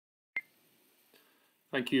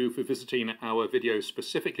Thank you for visiting our video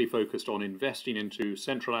specifically focused on investing into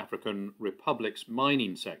Central African Republic's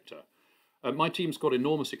mining sector. My team's got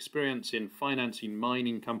enormous experience in financing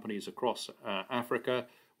mining companies across Africa.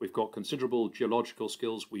 We've got considerable geological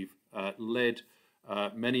skills. We've led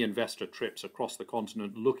many investor trips across the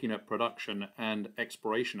continent looking at production and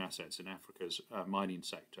exploration assets in Africa's mining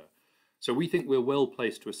sector. So we think we're well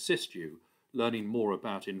placed to assist you learning more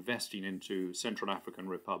about investing into Central African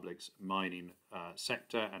Republic's mining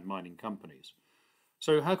sector and mining companies.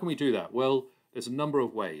 So how can we do that? Well, there's a number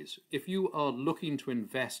of ways. If you are looking to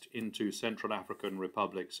invest into Central African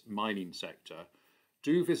Republic's mining sector,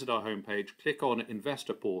 do visit our homepage, click on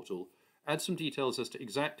Investor Portal, add some details as to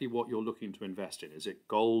exactly what you're looking to invest in. Is it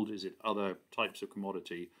gold? Is it other types of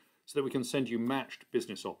commodity? So that we can send you matched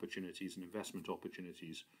business opportunities and investment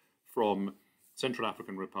opportunities from Central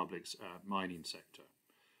African Republic's mining sector.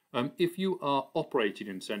 If you are operating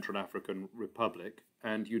in Central African Republic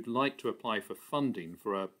and you'd like to apply for funding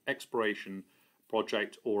for an exploration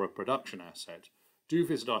project or a production asset, do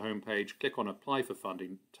visit our homepage, click on Apply for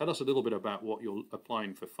Funding, tell us a little bit about what you're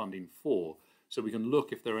applying for funding for, so we can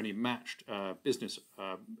look if there are any matched business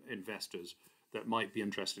investors that might be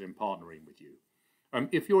interested in partnering with you.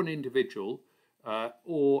 If you're an individual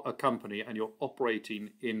or a company and you're operating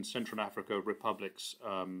in Central Africa Republic's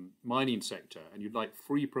mining sector and you'd like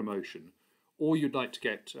free promotion, or you'd like to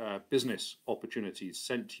get business opportunities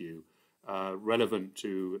sent to you relevant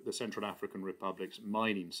to the Central African Republic's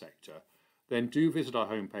mining sector, then do visit our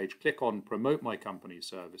homepage, click on Promote My Company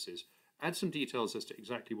Services, add some details as to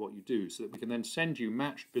exactly what you do so that we can then send you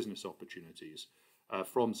matched business opportunities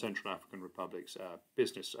from Central African Republic's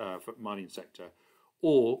business mining sector,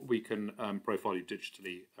 or we can profile you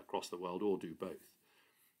digitally across the world, or do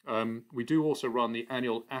both. We do also run the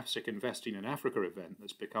annual AFSIC Investing in Africa event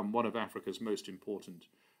that's become one of Africa's most important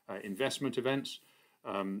investment events.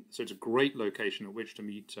 So it's a great location at which to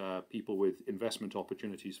meet people with investment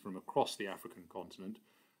opportunities from across the African continent.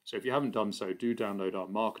 So if you haven't done so, do download our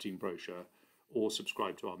marketing brochure or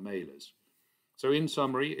subscribe to our mailers. So in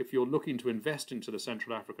summary, if you're looking to invest into the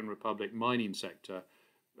Central African Republic mining sector,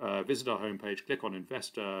 visit our homepage, click on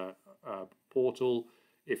Investor Portal.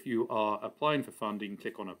 If you are applying for funding,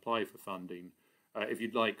 click on Apply for Funding. If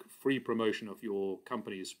you'd like free promotion of your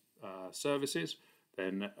company's services,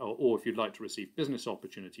 then, or if you'd like to receive business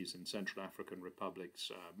opportunities in Central African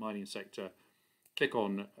Republic's mining sector, click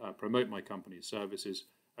on Promote My Company's Services.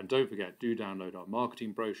 And don't forget, do download our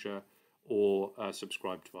marketing brochure or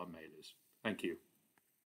subscribe to our mailers. Thank you.